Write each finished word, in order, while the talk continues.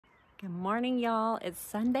Good morning, y'all. It's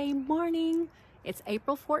Sunday morning. It's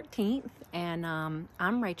April 14th, and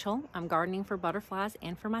I'm Rachel. I'm gardening for butterflies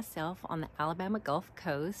and for myself on the Alabama Gulf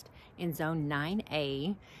Coast in Zone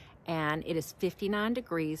 9A, and it is 59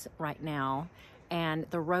 degrees right now, and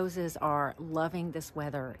the roses are loving this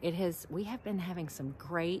weather. We have been having some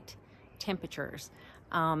great temperatures.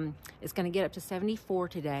 It's going to get up to 74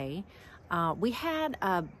 today. We had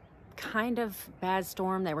a kind of bad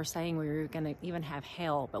storm. They were saying we were going to even have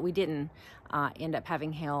hail, but we didn't end up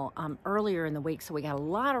having hail earlier in the week, so we got a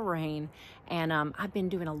lot of rain. And I've been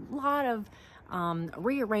doing a lot of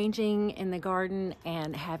rearranging in the garden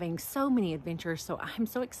and having so many adventures, so I'm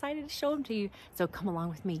so excited to show them to you. So come along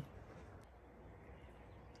with me.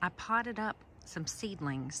 I potted up some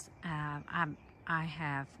seedlings. I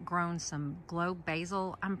have grown some globe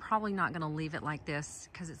basil. I'm probably not going to leave it like this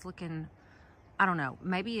because it's looking, I don't know,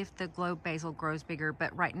 maybe if the globe basil grows bigger,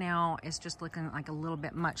 but right now it's just looking like a little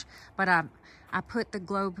bit much. But I put the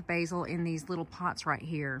globe basil in these little pots right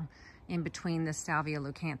here in between the Salvia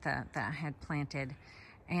leucantha that I had planted.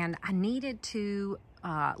 And I needed to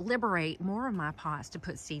liberate more of my pots to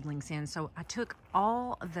put seedlings in. So I took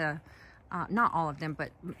all of the, not all of them, but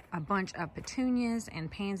a bunch of petunias and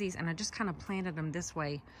pansies, and I just kind of planted them this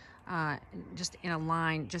way, just in a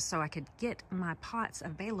line, just so I could get my pots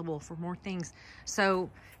available for more things. So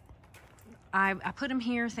I put them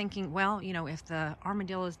here thinking, well, you know, if the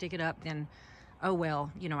armadillos dig it up, then oh well,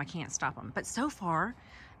 you know, I can't stop them. But so far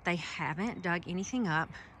they haven't dug anything up,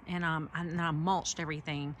 and I mulched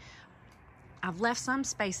everything. I've left some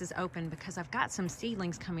spaces open because I've got some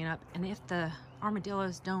seedlings coming up, and if the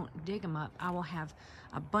armadillos don't dig them up, I will have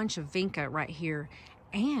a bunch of vinca right here.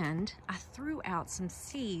 And I threw out some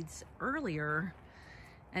seeds earlier,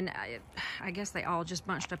 and I guess they all just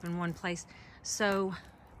bunched up in one place. So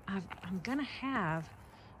I'm gonna have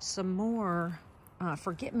some more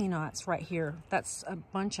forget-me-nots right here. That's a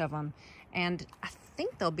bunch of them, and I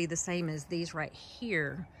think they'll be the same as these right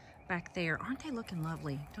here back there. Aren't they looking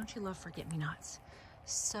lovely? Don't you love forget-me-nots?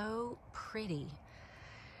 So pretty.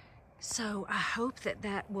 So I hope that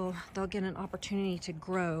they'll get an opportunity to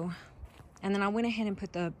grow. And then I went ahead and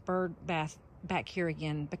put the bird bath back here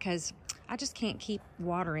again because I just can't keep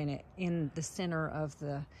water in it in the center of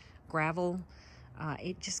the gravel.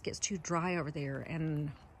 It just gets too dry over there, and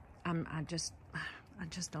I just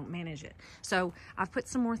don't manage it. So I've put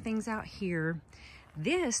some more things out here.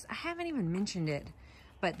 This, I haven't even mentioned it,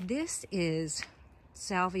 but this is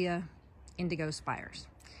Salvia indigo spires.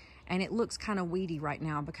 And it looks kind of weedy right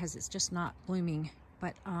now because it's just not blooming,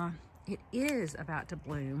 but it is about to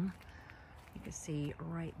bloom. You can see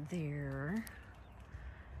right there.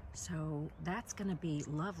 So that's gonna be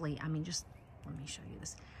lovely. I mean, just let me show you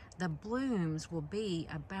this. The blooms will be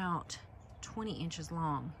about 20 inches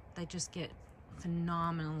long. They just get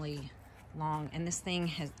phenomenally long, and this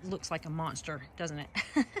thing looks like a monster, doesn't it?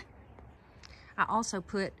 I also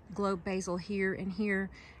put globe basil here and here.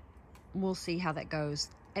 We'll see how that goes.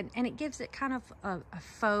 And it gives it kind of a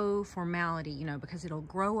faux formality, you know, because it'll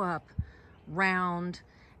grow up round,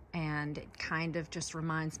 and it kind of just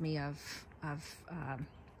reminds me of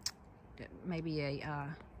maybe it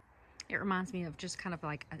reminds me of just kind of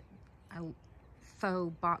like a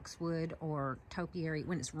faux boxwood or topiary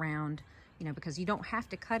when it's round, you know, because you don't have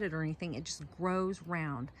to cut it or anything. It just grows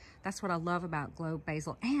round. That's what I love about globe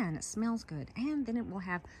basil, and it smells good. And then it will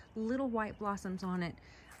have little white blossoms on it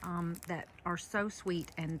that are so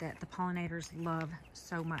sweet and that the pollinators love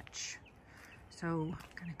so much. So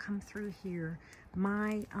I'm gonna come through here.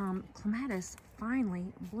 My clematis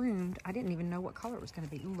finally bloomed. I didn't even know what color it was gonna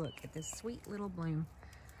be. Look at this sweet little bloom.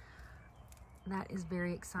 That is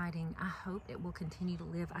very exciting. I hope it will continue to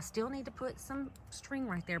live. I still need to put some string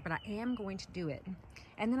right there, but I am going to do it.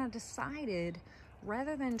 And then I decided,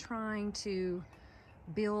 rather than trying to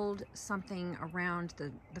build something around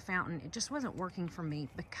the fountain, it just wasn't working for me,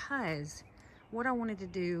 because what I wanted to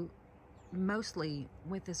do mostly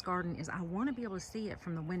with this garden is I want to be able to see it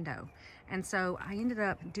from the window. And so I ended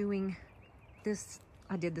up doing this.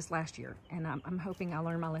 I did this last year, and I'm hoping I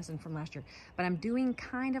learned my lesson from last year, but I'm doing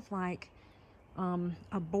kind of like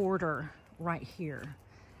a border right here.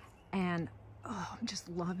 And oh, I'm just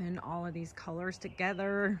loving all of these colors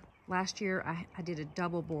together. Last year I did a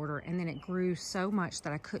double border, and then it grew so much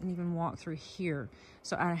that I couldn't even walk through here.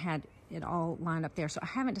 So I had it all lined up there. So I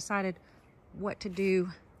haven't decided what to do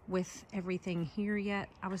with everything here yet.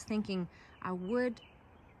 I was thinking I would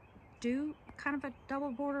do kind of a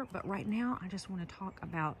double border, but right now I just want to talk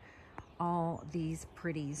about all these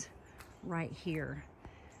pretties right here.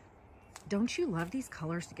 Don't you love these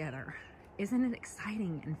colors together? Isn't it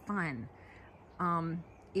exciting and fun?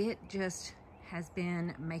 It just has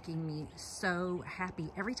been making me so happy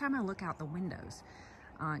every time I look out the windows,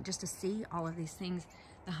 just to see all of these things.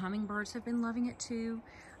 The hummingbirds have been loving it too.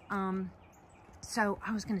 So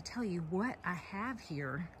I was going to tell you what I have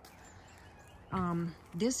here.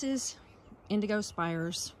 This is Indigo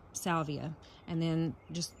Spires Salvia, and then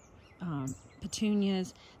just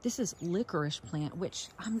petunias. This is licorice plant, which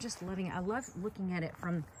I'm just loving it. I love looking at it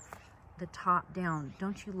from the top down.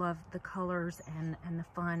 Don't you love the colors and the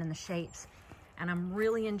fun and the shapes? And I'm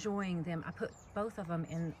really enjoying them. I put both of them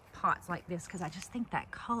in pots like this because I just think that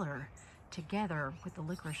color together with the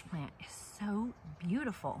licorice plant is so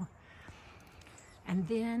beautiful. And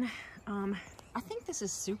then I think this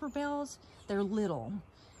is Super Bells. They're little.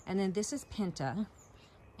 And then this is Penta,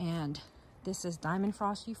 and this is Diamond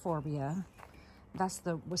Frost Euphorbia. That's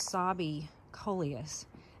the Wasabi Coleus.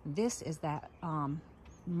 This is that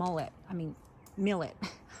millet. I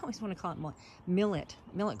always want to call it millet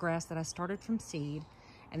grass that I started from seed.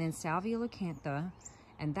 And then Salvia leucantha,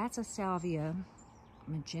 and that's a Salvia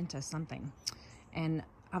magenta something. And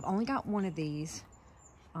I've only got one of these,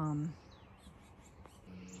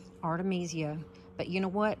 Artemisia. But you know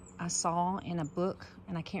what I saw in a book,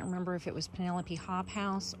 and I can't remember if it was Penelope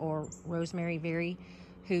Hobhouse or Rosemary Very,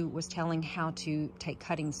 who was telling how to take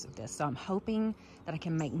cuttings of this. So I'm hoping that I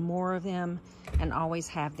can make more of them and always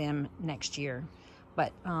have them next year.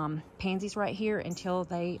 But pansies right here until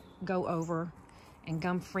they go over, and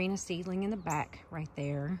Gomphrena seedling in the back right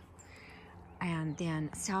there. And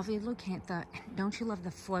then Salvia leucantha. Don't you love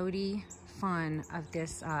the floaty fun of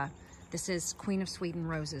this? This is Queen of Sweden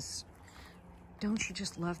roses. Don't you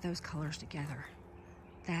just love those colors together?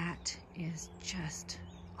 That is just,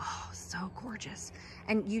 oh, so gorgeous.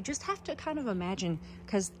 And you just have to kind of imagine,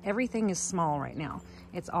 because everything is small right now.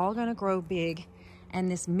 It's all gonna grow big, and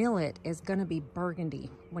this millet is gonna be burgundy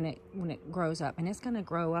when it grows up, and it's gonna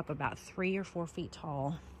grow up about 3 or 4 feet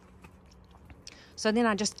tall. So then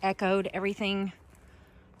I just echoed everything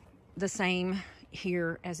the same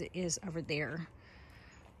here as it is over there,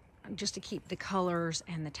 just to keep the colors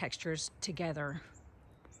and the textures together.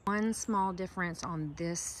 One small difference on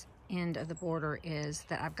this end of the border is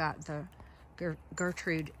that I've got the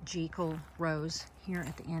Gertrude Jekyll rose here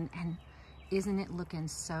at the end, and isn't it looking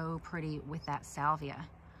so pretty with that salvia?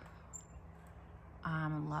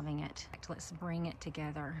 I'm loving it. Let's bring it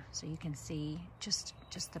together so you can see just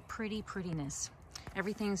the prettiness.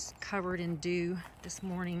 Everything's covered in dew this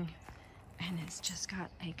morning, and it's just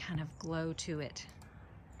got a kind of glow to it.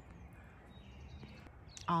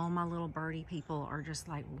 All my little birdie people are just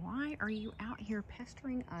like, why are you out here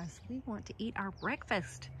pestering us? We want to eat our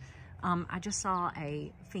breakfast. I just saw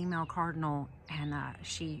a female cardinal, and I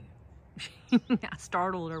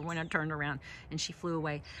startled her when I turned around, and she flew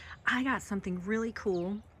away. I got something really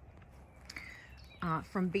cool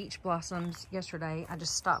from Beach Blossoms yesterday. I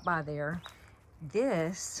just stopped by there.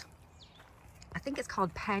 This, I think it's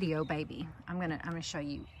called Patio Baby. I'm gonna show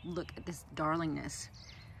you. Look at this darlingness.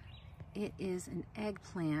 It is an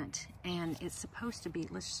eggplant, and it's supposed to be,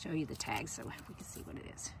 let's show you the tag so we can see what it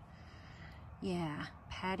is. Yeah,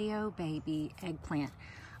 Patio Baby eggplant.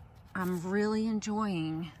 I'm really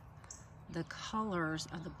enjoying the colors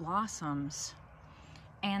of the blossoms,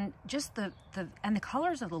 and just the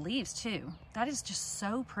colors of the leaves too. That is just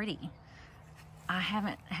so pretty. I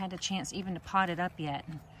haven't had a chance even to pot it up yet,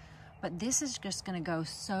 but this is just gonna go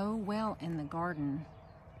so well in the garden.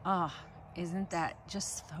 Oh, isn't that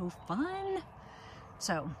just so fun?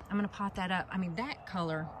 So I'm gonna pot that up. I mean, that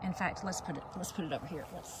color, in fact, let's put it over here.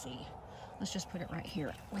 Let's see. Let's just put it right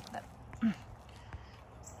here with the,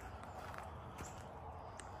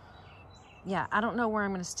 yeah, I don't know where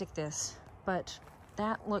I'm gonna stick this, but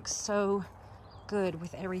that looks so good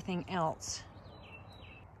with everything else.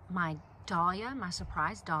 My dahlia, my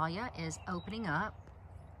surprise dahlia, is opening up,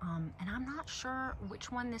 and I'm not sure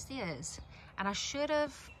which one this is. And I should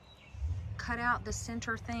have cut out the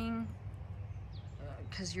center thing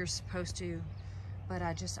because you're supposed to, but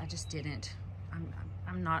I just didn't.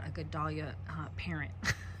 I'm not a good dahlia parent.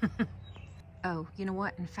 Oh, you know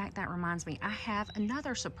what? In fact, that reminds me, I have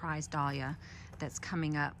another surprise dahlia that's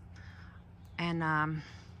coming up, and I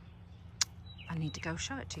need to go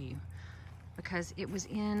show it to you because it was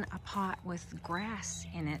in a pot with grass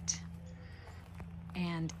in it,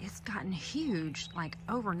 and it's gotten huge like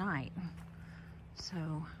overnight. So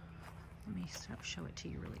let me show it to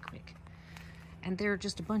you really quick. And there are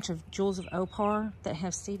just a bunch of jewels of opar that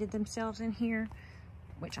have seeded themselves in here,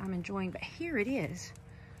 which I'm enjoying. But here it is,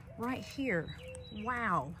 right here.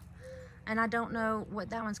 Wow. And I don't know what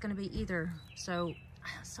that one's gonna be either. So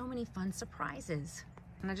many fun surprises.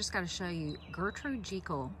 And I just gotta show you, Gertrude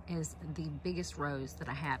Jekyll is the biggest rose that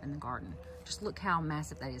I have in the garden. Just look how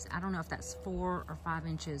massive that is. I don't know if that's 4 or 5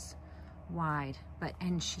 inches wide,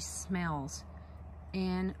 and she smells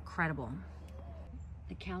incredible.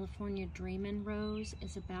 The California Dreamin' Rose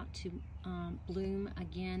is about to bloom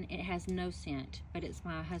again. It has no scent, but it's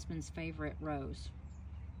my husband's favorite rose.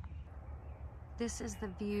 This is the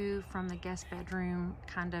view from the guest bedroom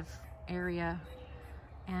kind of area,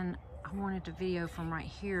 and I wanted to video from right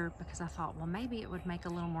here because I thought, well, maybe it would make a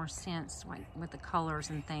little more sense with the colors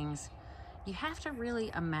and things. You have to really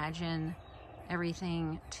imagine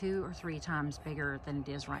everything 2 or 3 times bigger than it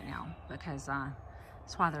is right now, because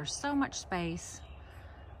that's why there's so much space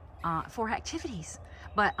for activities.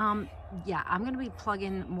 But yeah, I'm gonna be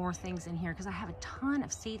plugging more things in here because I have a ton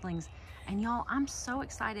of seedlings, and y'all, I'm so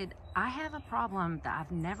excited. I have a problem that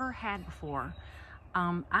I've never had before.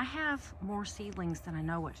 I have more seedlings than I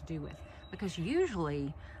know what to do with, because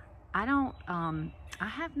usually I don't, I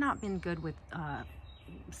have not been good with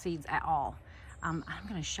seeds at all. I'm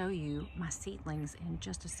gonna show you my seedlings in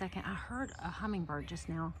just a second. I heard a hummingbird just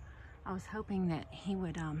now. I was hoping that he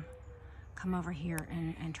would come over here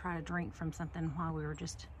and try to drink from something while we were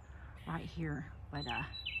just right here. But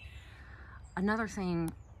another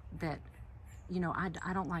thing that, you know,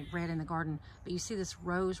 I don't like red in the garden, but you see this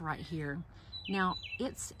rose right here. Now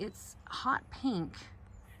it's hot pink.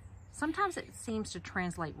 Sometimes it seems to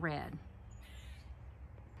translate red.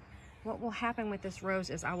 What will happen with this rose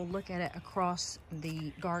is I will look at it across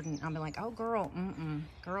the garden. I'll be like, oh girl,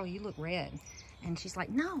 girl, you look red. And she's like,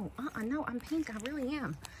 no, no, I'm pink, I really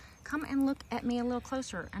am. Come and look at me a little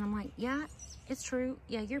closer. And I'm like, yeah, it's true.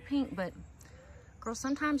 Yeah, you're pink, but girl,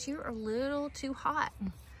 sometimes you're a little too hot.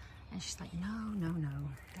 And she's like, no,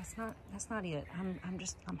 that's not it.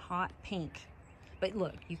 I'm hot pink. But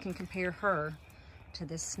look, you can compare her to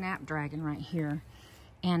this snapdragon right here.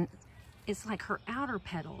 And it's like her outer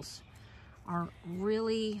petals are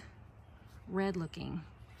really red looking.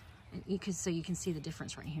 So you can see the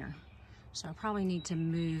difference right here. So I probably need to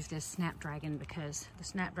move this snapdragon, because the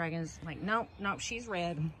snapdragon's like, nope, she's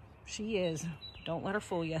red. She is. Don't let her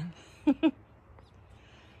fool you.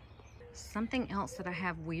 Something else that I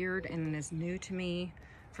have weird and is new to me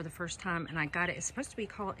for the first time, and I got it. It's supposed to be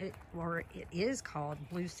called, it is called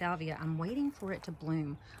blue salvia. I'm waiting for it to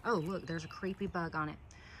bloom. Oh, look, there's a creepy bug on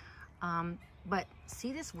it. But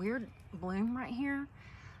see this weird bloom right here?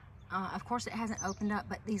 Of course, it hasn't opened up,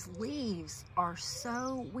 but these leaves are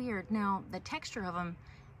so weird. Now, the texture of them,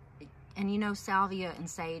 and you know, salvia and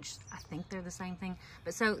sage, I think they're the same thing.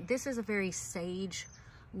 But so this is a very sage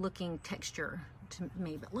looking texture to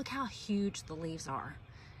me, but look how huge the leaves are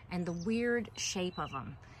and the weird shape of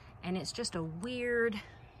them. And it's just a weird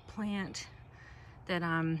plant that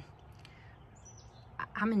I'm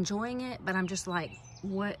enjoying it, but I'm just like,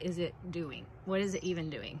 what is it doing? What is it even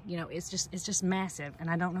doing? You know, it's just massive, and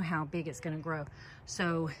I don't know how big it's gonna grow.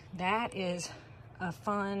 So that is a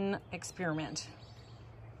fun experiment.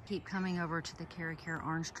 Keep coming over to the Caracara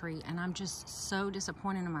orange tree, and I'm just so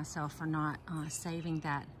disappointed in myself for not saving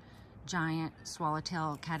that giant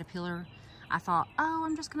swallowtail caterpillar. I thought, oh,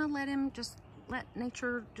 I'm just gonna let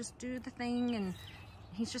nature just do the thing, and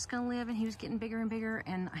he's just gonna live. And he was getting bigger and bigger,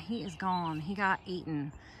 and he is gone. He got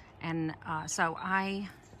eaten. And so I,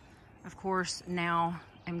 of course, now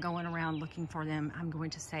am going around looking for them. I'm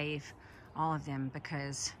going to save all of them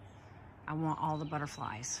because I want all the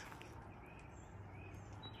butterflies.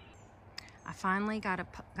 I finally got to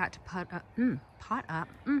pot up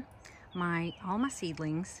all my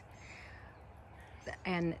seedlings,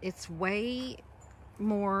 and it's way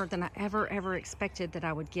more than I ever expected that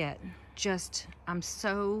I would get. I'm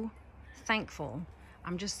so thankful.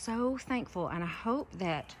 I'm just so thankful, and I hope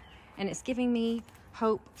that, and it's giving me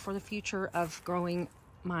hope for the future of growing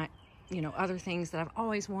my, you know, other things that I've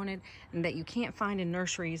always wanted and that you can't find in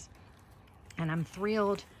nurseries. And I'm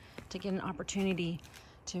thrilled to get an opportunity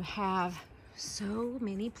to have so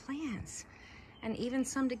many plants, and even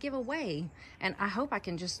some to give away. And I hope I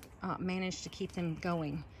can just manage to keep them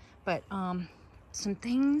going. But some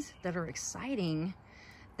things that are exciting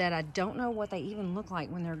that I don't know what they even look like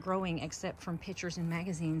when they're growing, except from pictures in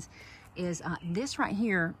magazines, is this right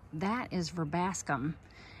here. That is verbascum.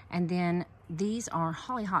 And then these are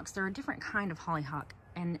hollyhocks. They're a different kind of hollyhock,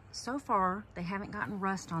 and so far they haven't gotten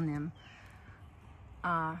rust on them.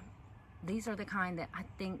 These are the kind that I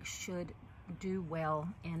think should do well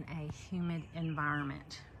in a humid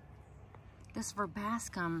environment. This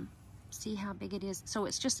verbascum, see how big it is? So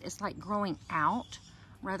it's like growing out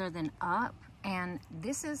rather than up. And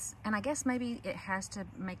this is, and I guess maybe it has to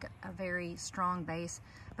make a very strong base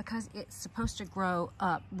because it's supposed to grow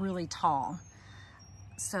up really tall.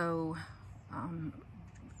 So,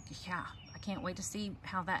 yeah, I can't wait to see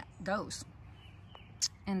how that goes.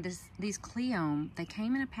 And these Cleome, they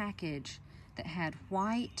came in a package that had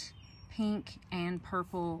white, pink, and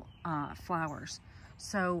purple flowers.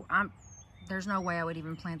 So there's no way I would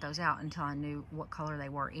even plant those out until I knew what color they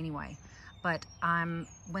were anyway. But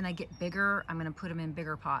when they get bigger, I'm gonna put them in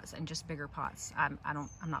bigger pots, and just bigger pots. I'm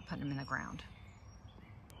not putting them in the ground.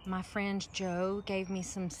 My friend Joe gave me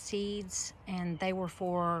some seeds, and they were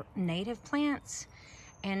for native plants.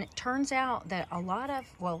 And it turns out that a lot of,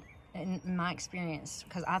 well, in my experience,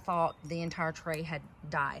 because I thought the entire tray had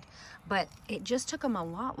died, but it just took them a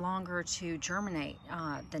lot longer to germinate,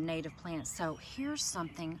 the native plants. So here's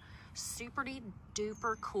something super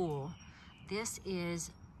duper cool. This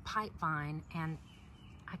is pipe vine, and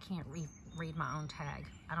I can't read my own tag.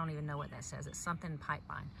 I don't even know what that says. It's something pipe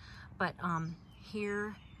vine. But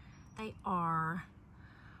here they are.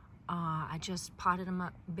 I just potted them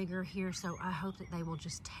up bigger here, so I hope that they will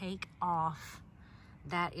just take off.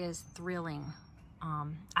 That is thrilling.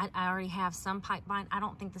 I already have some pipe vine. I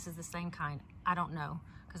don't think this is the same kind. I don't know,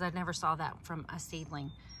 because I never saw that from a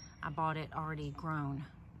seedling. I bought it already grown.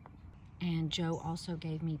 And Joe also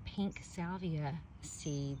gave me pink salvia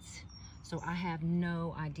seeds. So I have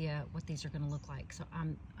no idea what these are gonna look like. So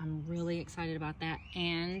I'm really excited about that.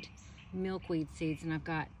 And milkweed seeds, and I've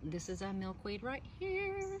got, this is a milkweed right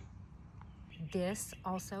here. This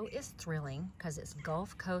also is thrilling because it's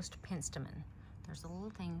Gulf Coast Penstemon. There's a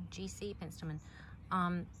little thing, GC Penstemon.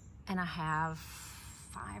 And I have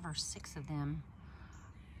 5 or 6 of them.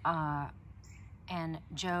 And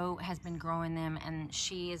Joe has been growing them, and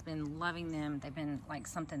she has been loving them. They've been like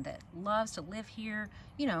something that loves to live here.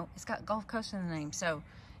 You know, it's got Gulf Coast in the name, so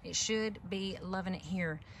it should be loving it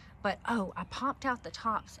here. But oh, I popped out the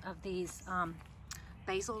tops of these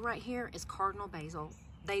basil right here. Is cardinal basil.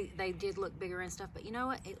 They did look bigger and stuff, but you know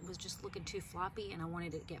what? It was just looking too floppy, and I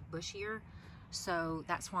wanted it to get bushier. So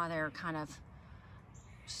that's why they're kind of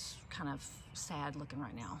sad looking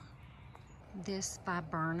right now. This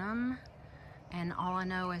viburnum, and all I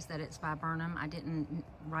know is that it's viburnum. I didn't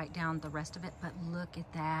write down the rest of it, but look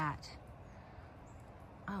at that.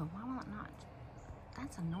 Oh, why will it not?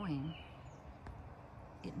 That's annoying.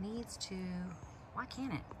 It needs to, why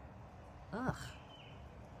can't it? Ugh.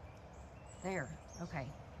 There, okay.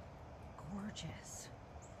 Gorgeous.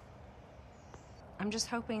 I'm just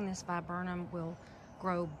hoping this viburnum will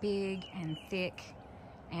grow big and thick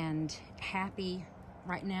and happy.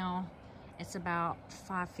 Right now, it's about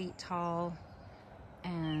 5 feet tall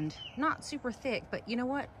and not super thick, but you know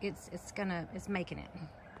what? It's making it.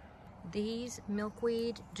 These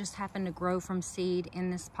milkweed just happen to grow from seed in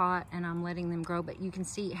this pot, and I'm letting them grow, but you can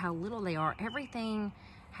see how little they are. Everything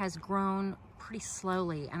has grown pretty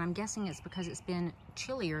slowly, and I'm guessing it's because it's been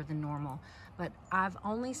chillier than normal. But I've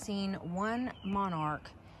only seen one monarch,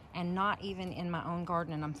 and not even in my own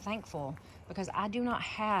garden, and I'm thankful because I do not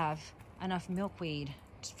have enough milkweed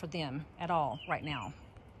for them at all right now.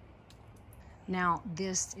 Now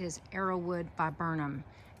this is arrowwood viburnum,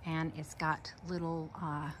 and it's got little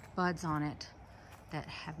buds on it that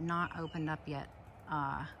have not opened up yet.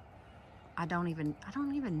 I don't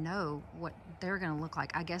even know what they're gonna look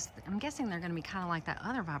like. I'm guessing they're gonna be kind of like that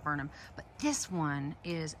other viburnum, but this one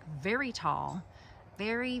is very tall,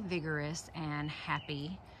 very vigorous and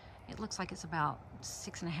happy. It looks like it's about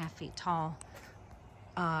 6.5 feet tall.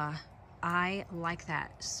 I like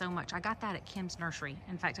that so much. I got that at Kim's Nursery.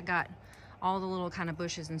 In fact, I got all the little kind of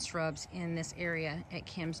bushes and shrubs in this area at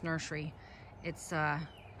Kim's Nursery. It's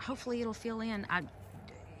hopefully it'll fill in.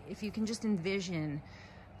 If you can just envision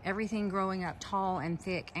everything growing up tall and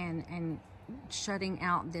thick and shutting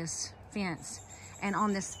out this fence. And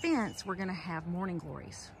on this fence, we're gonna have morning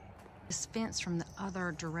glories. This fence from the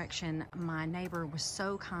other direction, my neighbor was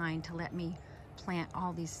so kind to let me plant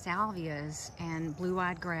all these salvias and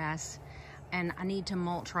blue-eyed grass, and I need to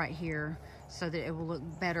mulch right here so that it will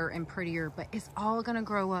look better and prettier, but it's all gonna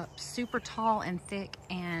grow up super tall and thick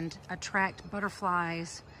and attract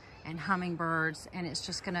butterflies and hummingbirds, and it's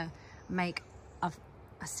just gonna make a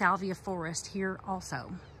salvia forest here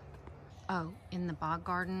also. Oh, in the bog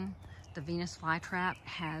garden, the Venus flytrap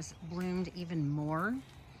has bloomed even more.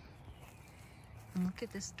 And look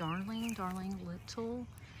at this darling little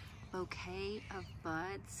bouquet of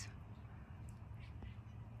buds.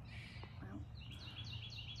 Well,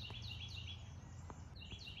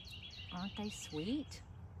 aren't they sweet?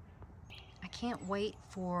 I can't wait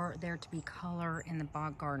for there to be color in the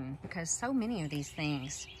bog garden because so many of these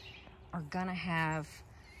things are gonna have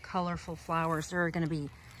colorful flowers. There are gonna be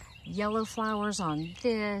yellow flowers on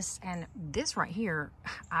this, and this right here,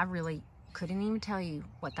 I really couldn't even tell you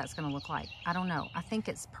what that's gonna look like. I don't know. I think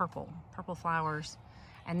it's purple flowers.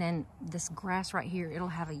 And then this grass right here, it'll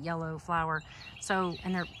have a yellow flower. So,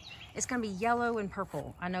 and it's gonna be yellow and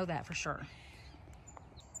purple. I know that for sure.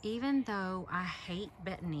 Even though I hate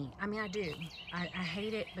betony, I mean, I do. I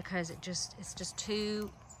hate it because it does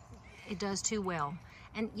too well.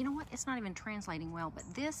 And you know what? It's not even translating well, but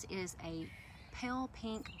this is a pale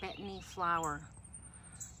pink betony flower.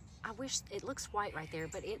 I wish it looks white right there,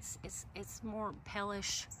 but it's more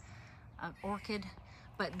palish orchid.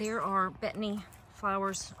 But there are betony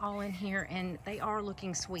flowers all in here, and they are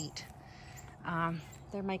looking sweet.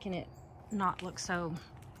 They're making it not look so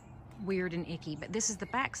weird and icky. But this is the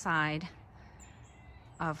back side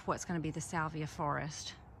of what's going to be the salvia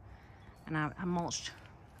forest, and I mulched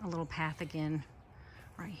a little path again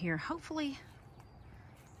right here. Hopefully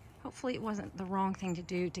it wasn't the wrong thing to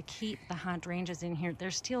do to keep the hydrangeas in here.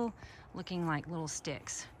 They're still looking like little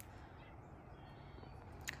sticks.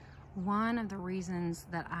 One of the reasons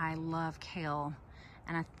that I love kale,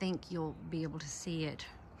 and I think you'll be able to see it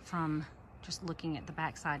from just looking at the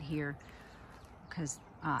backside here, because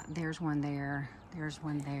there's one there, there's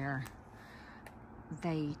one there.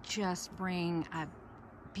 They just bring a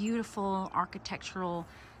beautiful architectural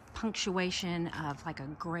punctuation of like a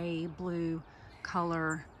gray blue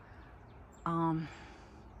color.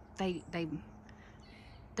 They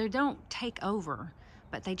don't take over,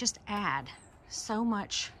 but they just add so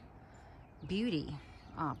much beauty.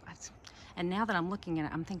 And now that I'm looking at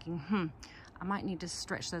it, I'm thinking, I might need to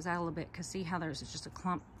stretch those out a little bit, because see how there's just a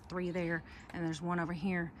clump, 3 there, and there's one over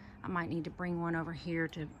here. I might need to bring one over here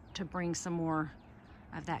to bring some more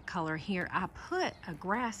of that color here. I put a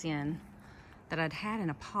grass in that I'd had in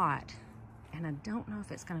a pot, and I don't know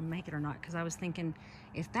if it's gonna make it or not, because I was thinking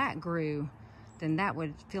if that grew, then that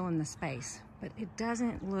would fill in the space. But it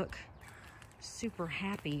doesn't look super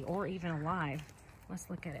happy or even alive. Let's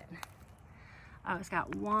look at it. Oh, it's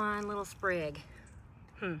got one little sprig.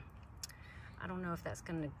 I don't know if that's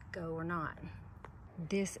gonna go or not.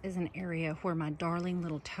 This is an area where my darling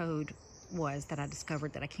little toad was that I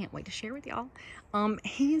discovered that I can't wait to share with y'all.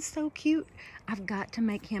 He is so cute. I've got to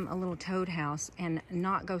make him a little toad house and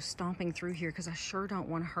not go stomping through here, because I sure don't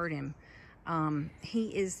want to hurt him.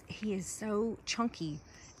 He is so chunky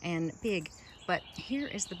and big. But here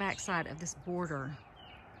is the backside of this border.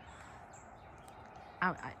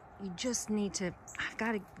 You just need to, I've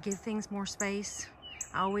got to give things more space.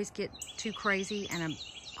 I always get too crazy and I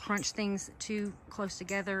crunch things too close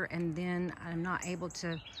together, and then I'm not able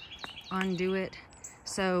to undo it.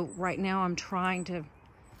 So right now I'm trying to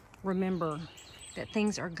remember that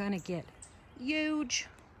things are gonna get huge.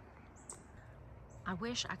 I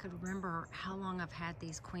wish I could remember how long I've had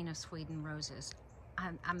these Queen of Sweden roses.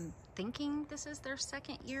 I'm thinking this is their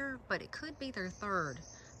 2nd year, but it could be their 3rd.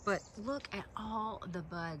 But look at all the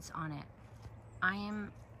buds on it. I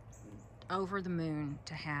am over the moon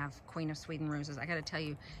to have Queen of Sweden roses. I gotta tell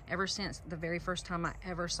you, ever since the very first time I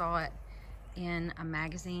ever saw it in a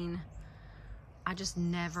magazine, I just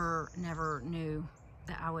never knew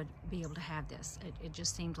that I would be able to have this. It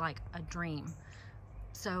just seemed like a dream.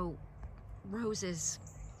 So roses,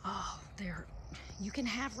 oh, you can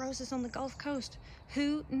have roses on the Gulf Coast.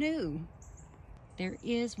 Who knew? There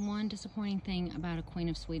is one disappointing thing about a Queen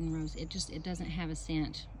of Sweden rose. It doesn't have a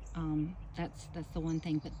scent. That's the one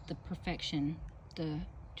thing, but the perfection,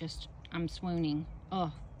 I'm swooning.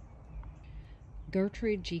 Oh.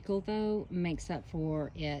 Gertrude Jekyll though makes up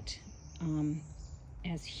for it.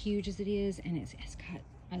 As huge as it is, and it's got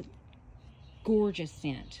a gorgeous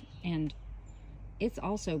scent, and it's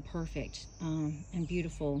also perfect and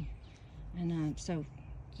beautiful, and so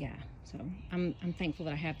yeah, so I'm thankful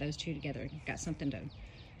that I have those two together. I've got something to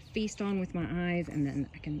feast on with my eyes, and then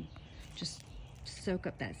I can just soak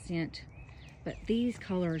up that scent. But these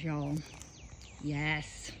colors, y'all,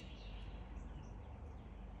 yes.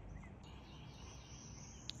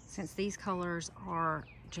 Since these colors are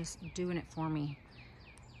just doing it for me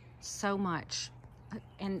so much,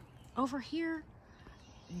 and over here,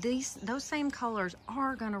 those same colors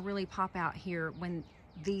are gonna really pop out here when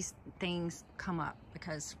these things come up,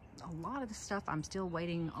 because a lot of the stuff I'm still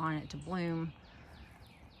waiting on it to bloom,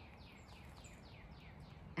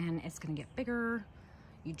 and it's gonna get bigger.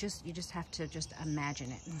 You just have to just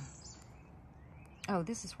imagine it. Oh,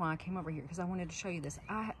 this is why I came over here, because I wanted to show you this.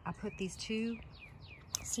 I put these 2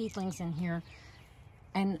 seedlings in here,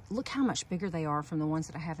 and look how much bigger they are from the ones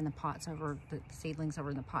that I have in the pots over the seedlings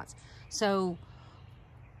over in the pots. So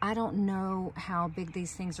I don't know how big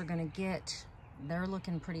these things are gonna get. They're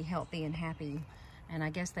looking pretty healthy and happy, and I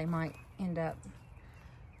guess they might end up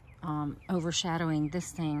overshadowing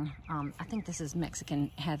this thing. I think this is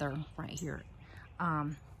Mexican heather right here.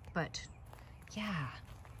 But yeah,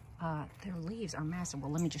 their leaves are massive.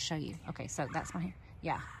 Well, let me just show you. Okay, so that's my,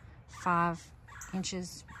 yeah, 5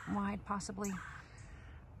 inches wide possibly.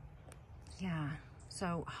 Yeah,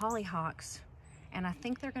 so hollyhocks, and I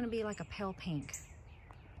think they're gonna be like a pale pink.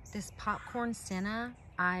 This popcorn senna,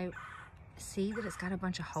 I see that it's got a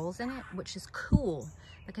bunch of holes in it, which is cool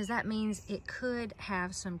because that means it could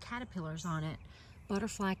have some caterpillars on it,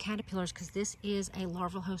 butterfly caterpillars, because this is a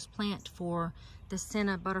larval host plant for the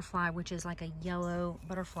senna butterfly, which is like a yellow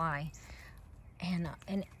butterfly. And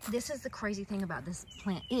this is the crazy thing about this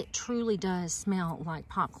plant. It truly does smell like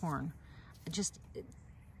popcorn. It's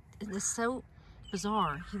so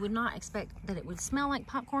bizarre. You would not expect that it would smell like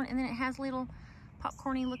popcorn, and then it has little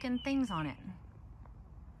popcorny looking things on it.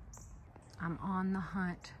 I'm on the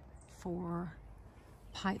hunt for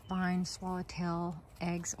pipevine swallowtail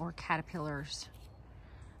eggs or caterpillars.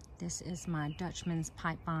 This is my Dutchman's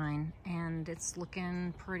pipevine, and it's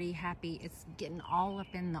looking pretty happy. It's getting all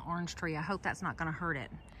up in the orange tree. I hope that's not gonna hurt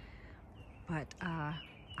it. But I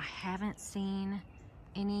haven't seen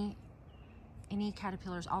any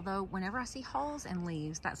caterpillars, although whenever I see holes in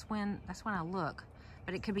leaves, that's when I look.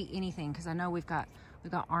 But it could be anything, because I know we've got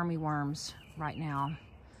army worms right now.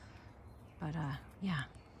 But yeah,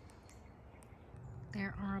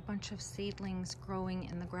 there are a bunch of seedlings growing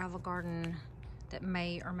in the gravel garden that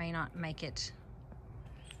may or may not make it.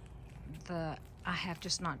 I have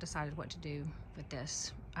just not decided what to do with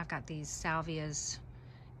this. I've got these salvias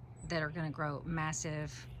that are gonna grow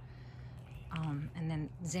massive, and then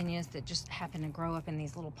zinnias that just happen to grow up in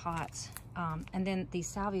these little pots. And then these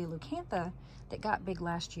salvia leucantha that got big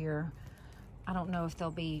last year, I don't know if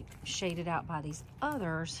they'll be shaded out by these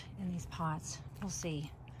others in these pots. We'll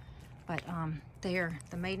see. But there,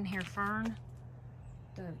 the maidenhair fern,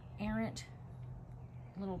 the errant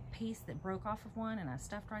little piece that broke off of one and I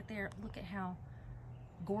stuffed right there. Look at how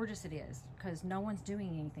gorgeous it is, because no one's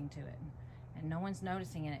doing anything to it and no one's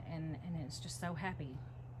noticing it, and it's just so happy.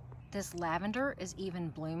 This lavender is even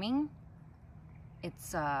blooming.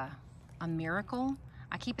 It's a miracle.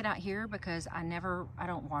 I keep it out here because I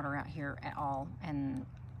don't water out here at all, and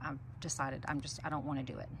I've decided I don't want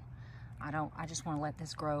to do it. I just want to let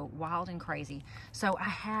this grow wild and crazy. So I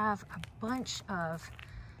have a bunch of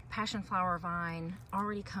passion flower vine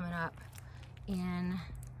already coming up in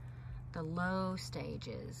the low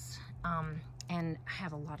stages, and I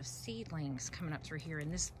have a lot of seedlings coming up through here,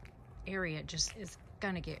 and this area just is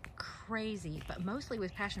gonna get crazy, but mostly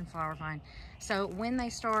with passion flower vine. So when they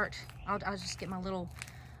start, I'll just get my little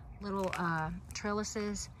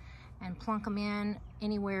trellises and plunk them in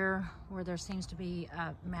anywhere where there seems to be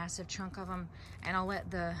a massive chunk of them, and I'll let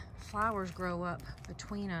the flowers grow up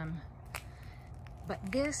between them. But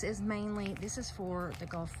this is for the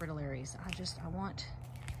Gulf fritillaries. I want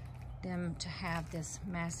them to have this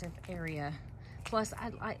massive area. Plus,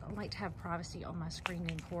 I like to have privacy on my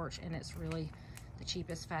screened-in porch, and it's really the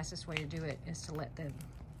cheapest, fastest way to do it is to let the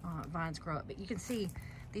vines grow up. But you can see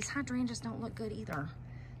these hydrangeas don't look good either.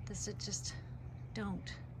 This just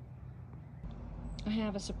don't. I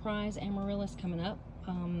have a surprise amaryllis coming up.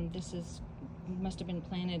 This must have been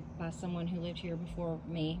planted by someone who lived here before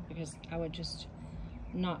me, because I would just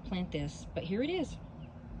not plant this, but here it is.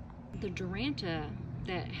 The Duranta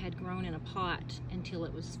that had grown in a pot until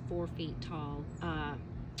it was 4 feet tall,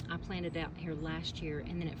 I planted out here last year,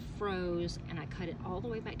 and then it froze, and I cut it all the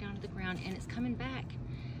way back down to the ground, and it's coming back.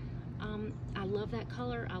 I love that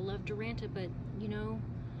color. I love Duranta, but you know,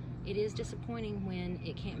 it is disappointing when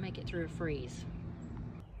it can't make it through a freeze.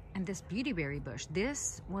 And this beautyberry bush,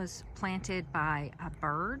 this was planted by a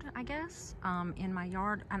bird, I guess, in my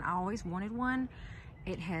yard, and I always wanted one.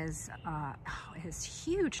 It's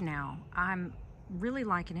huge now. I'm really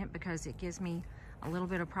liking it because it gives me a little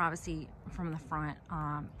bit of privacy from the front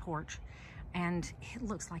porch, and it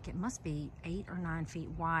looks like it must be 8 or 9 feet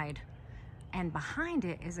wide. And behind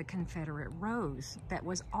it is a Confederate rose that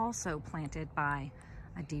was also planted by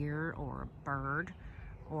a deer or a bird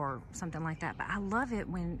or something like that. But I love it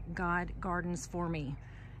when God gardens for me.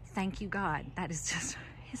 Thank you, God. That is just,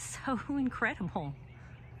 it's so incredible.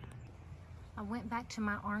 I went back to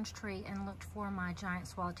my orange tree and looked for my giant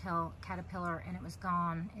swallowtail caterpillar, and it was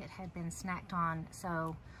gone. It had been snacked on,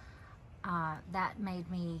 so that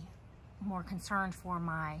made me more concerned for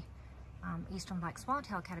my eastern black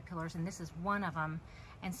swallowtail caterpillars, and this is one of them.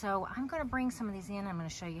 And so I'm going to bring some of these in. I'm going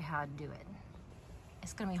to show you how to do it.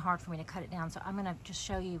 It's going to be hard for me to cut it down, so I'm going to just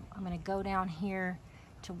show you. I'm going to go down here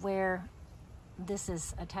to where this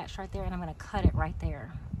is attached right there, and I'm going to cut it right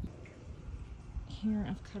there. Here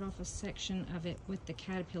I've cut off a section of it with the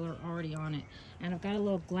caterpillar already on it, and I've got a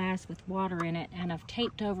little glass with water in it, and I've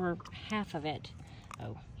taped over half of it.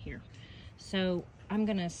 Oh, here. So I'm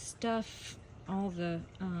gonna stuff all the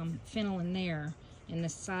fennel in there in the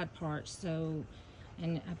side part, so,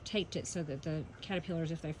 and I've taped it so that the caterpillars,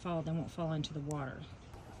 if they fall, they won't fall into the water.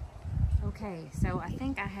 Okay, so I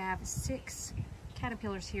think I have 6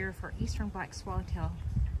 caterpillars here for eastern black swallowtail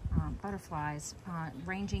butterflies,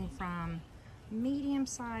 ranging from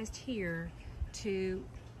medium-sized here to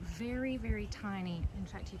very, very tiny. In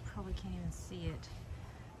fact, you probably can't even see it.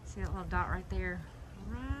 See that little dot right there?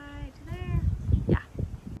 Right there. Yeah.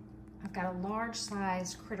 I've got a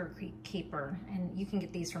large-sized critter keeper, and you can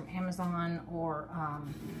get these from Amazon or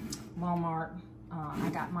Walmart. I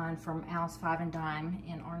got mine from Al's Five and Dime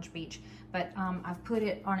in Orange Beach, but I've put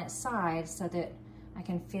it on its side so that I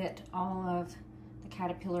can fit all of the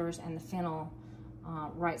caterpillars and the fennel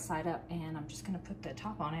right side up, and I'm just going to put the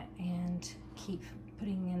top on it and keep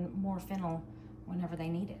putting in more fennel whenever they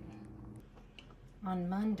need it. On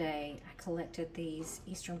Monday, I collected these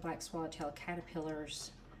eastern black swallowtail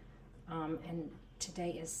caterpillars, and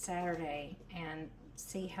today is Saturday, and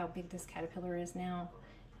see how big this caterpillar is now?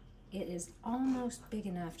 It is almost big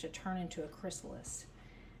enough to turn into a chrysalis.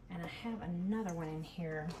 And I have another one in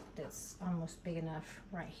here that's almost big enough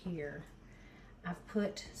right here. I've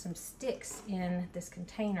put some sticks in this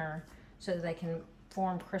container so that they can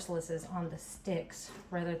form chrysalises on the sticks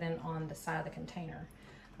rather than on the side of the container.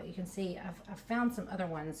 But you can see I've found some other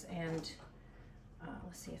ones, and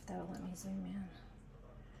let's see if that'll let me zoom in.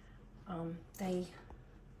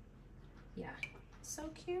 Yeah, so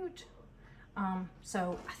cute.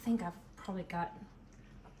 So I think I've probably got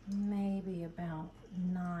maybe about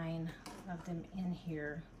 9 of them in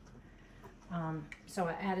here. So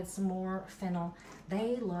I added some more fennel.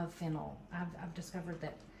 They love fennel. I've discovered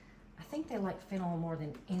that I think they like fennel more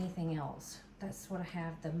than anything else. That's what I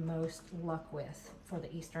have the most luck with for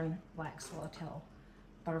the eastern black swallowtail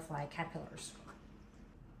butterfly caterpillars.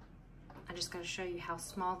 I just got to show you how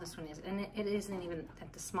small this one is, and it isn't even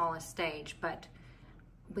at the smallest stage, but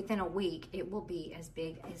within a week it will be as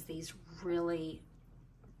big as these really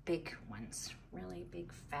big ones, really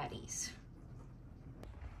big fatties.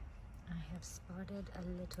 I have spotted a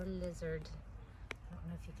little lizard. I don't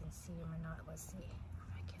know if you can see him or not. Let's see if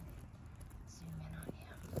I can zoom in on him.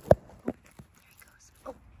 Oh, there he goes.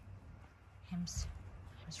 Oh, him's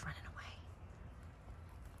running away.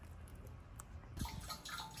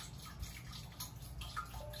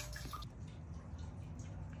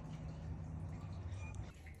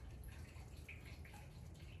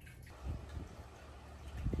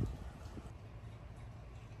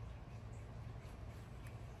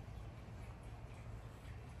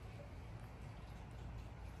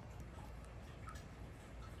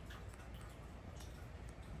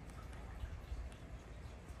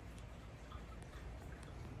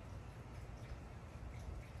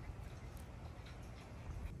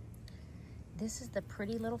 This is the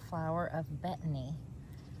pretty little flower of betony,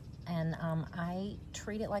 and I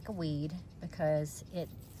treat it like a weed because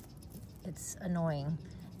it's annoying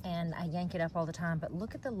and I yank it up all the time, but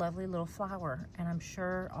look at the lovely little flower, and I'm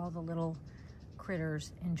sure all the little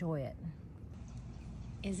critters enjoy it.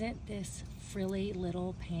 Isn't this frilly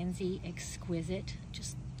little pansy exquisite?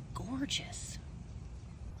 Just gorgeous.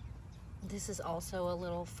 This is also a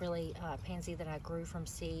little frilly pansy that I grew from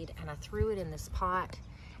seed, and I threw it in this pot,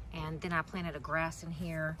 and then I planted a grass in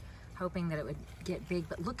here hoping that it would get big.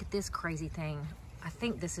 But look at this crazy thing. I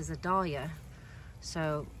think this is a dahlia.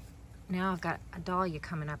 So now I've got a dahlia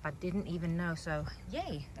coming up. I didn't even know. So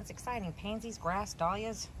yay, that's exciting. Pansies, grass,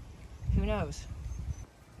 dahlias, who knows?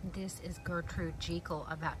 This is Gertrude Jekyll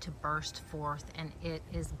about to burst forth, and it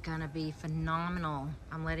is gonna be phenomenal.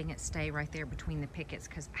 I'm letting it stay right there between the pickets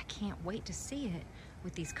because I can't wait to see it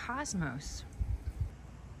with these cosmos.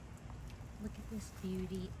 Look at this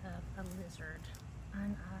beauty of a lizard.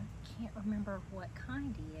 And I can't remember what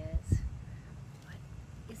kind he is.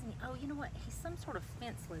 But isn't he? Oh, you know what? He's some sort of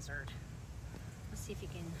fence lizard. Let's see if he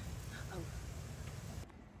can. Oh.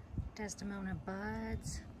 Desdemona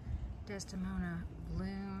buds. Desdemona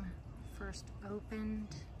bloom first opened.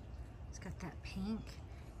 It's got that pink.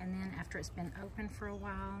 And then after it's been open for a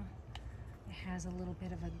while, it has a little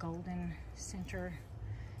bit of a golden center.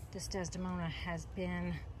 This Desdemona has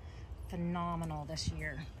been phenomenal this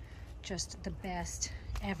year. Just the best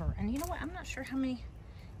ever. And you know what? I'm not sure how many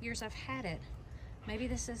years I've had it. Maybe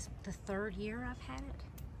this is the 3rd year I've had it.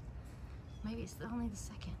 Maybe it's only the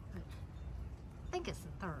 2nd, but I think it's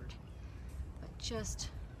the 3rd. But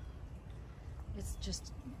it's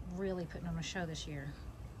just really putting on a show this year.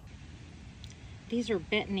 These are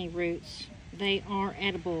betony roots. They are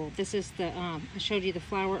edible. This is the, I showed you the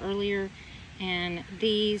flower earlier, and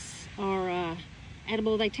these are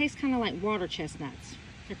edible. They taste kind of like water chestnuts.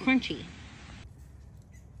 They're crunchy.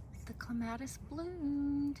 clematis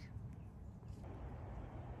bloomed.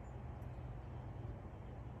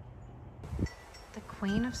 The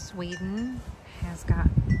Queen of Sweden has got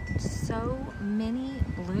so many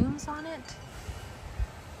blooms on it.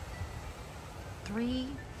 3,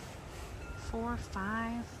 4,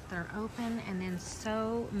 5, they're open, and then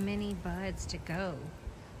so many buds to go.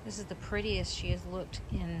 This is the prettiest she has looked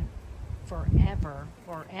in forever.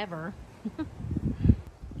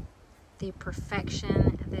 The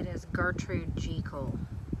perfection that is Gertrude Jekyll,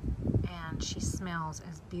 and she smells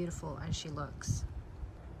as beautiful as she looks.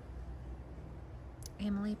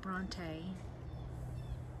 Emily Bronte.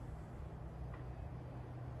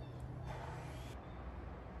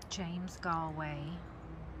 James Galway.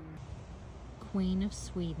 Queen of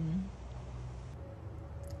Sweden.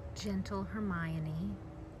 Gentle Hermione.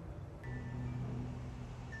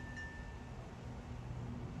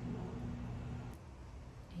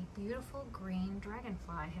 A beautiful green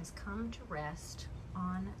dragonfly has come to rest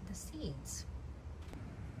on the seeds.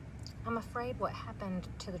 I'm afraid what happened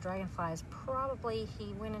to the dragonfly is probably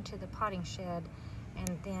he went into the potting shed and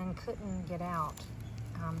then couldn't get out.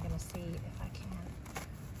 I'm going to see if I can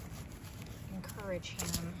encourage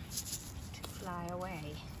him to fly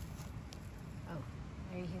away. Oh,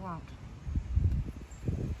 maybe he won't.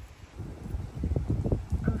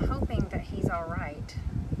 I'm hoping that he's all right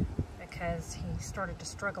because he started to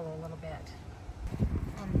struggle a little bit.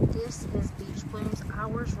 And this is Beach Blooms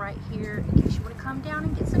Hours right here, in case you want to come down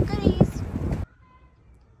and get some goodies.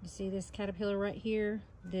 You see this caterpillar right here?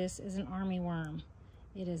 This is an armyworm.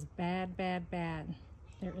 It is bad, bad, bad.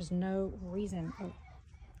 There is no reason. Oh.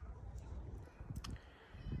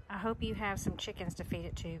 I hope you have some chickens to feed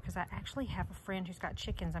it to, because I actually have a friend who's got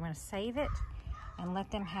chickens. I'm going to save it and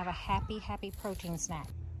let them have a happy, happy protein snack.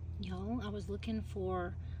 Y'all, I was looking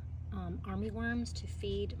for armyworms to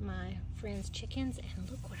feed my friend's chickens, and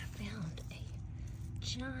look what I found. A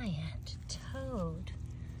giant toad.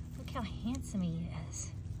 Look how handsome he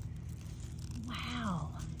is.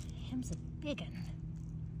 Wow, him's a big one.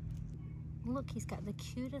 Look, he's got the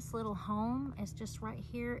cutest little home. It's just right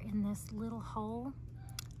here in this little hole.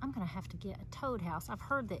 I'm gonna have to get a toad house. I've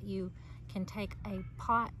heard that you can take a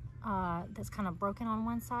pot that's kind of broken on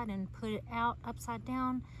one side and put it out upside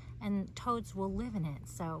down, and toads will live in it.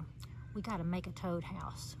 So we got to make a toad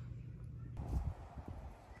house.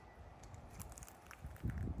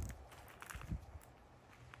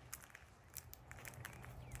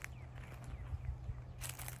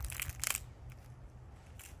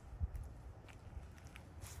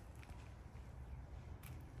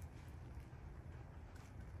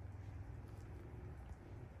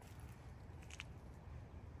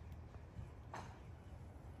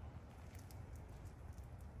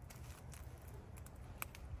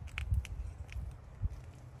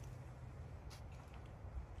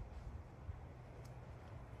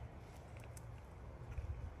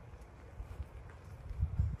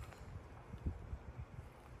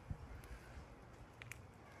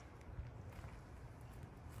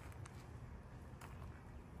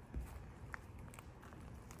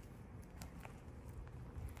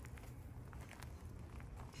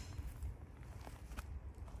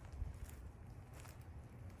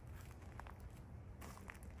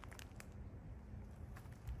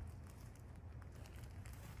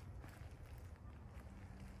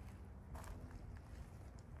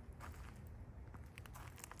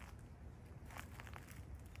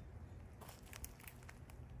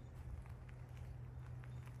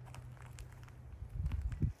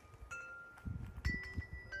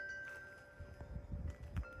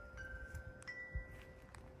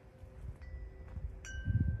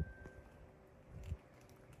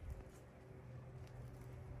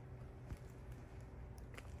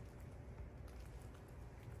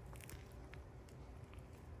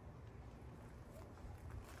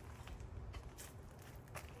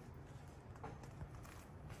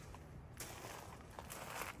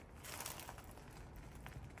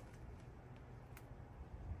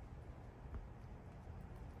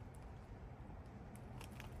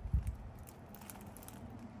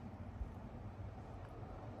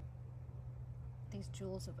 These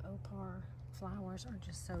Jewels of Opar flowers are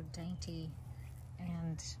just so dainty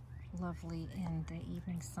and lovely in the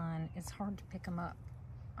evening sun. It's hard to pick them up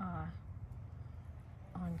on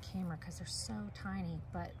camera because they're so tiny,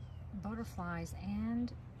 but butterflies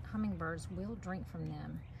and hummingbirds will drink from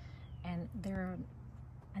them, and they're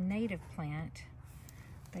a native plant.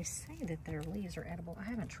 They say that their leaves are edible. I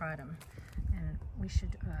haven't tried them, and we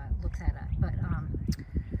should look that up. But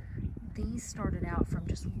these started out from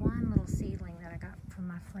just one little seedling that I got from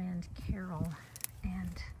my friend Carol,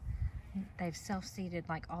 and they've self-seeded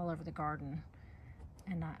like all over the garden.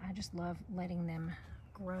 And I just love letting them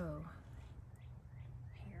grow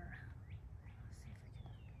here. Let's see if we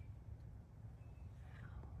can.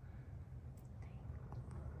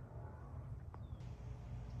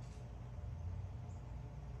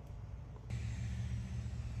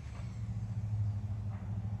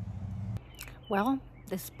 Well,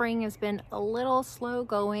 the spring has been a little slow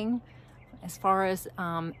going as far as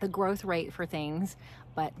the growth rate for things,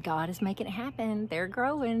 but God is making it happen. They're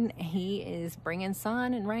growing. He is bringing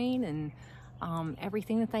sun and rain and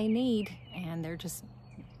everything that they need, and it's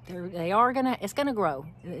gonna grow.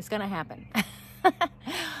 It's gonna happen.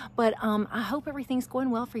 But I hope everything's going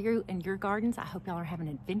well for you and your gardens. I hope y'all are having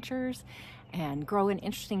adventures and growing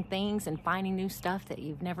interesting things and finding new stuff that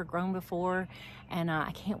you've never grown before. And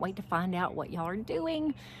I can't wait to find out what y'all are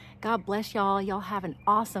doing. God bless y'all. Y'all have an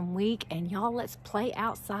awesome week, and y'all, let's play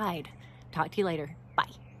outside. Talk to you later.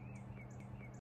 Bye.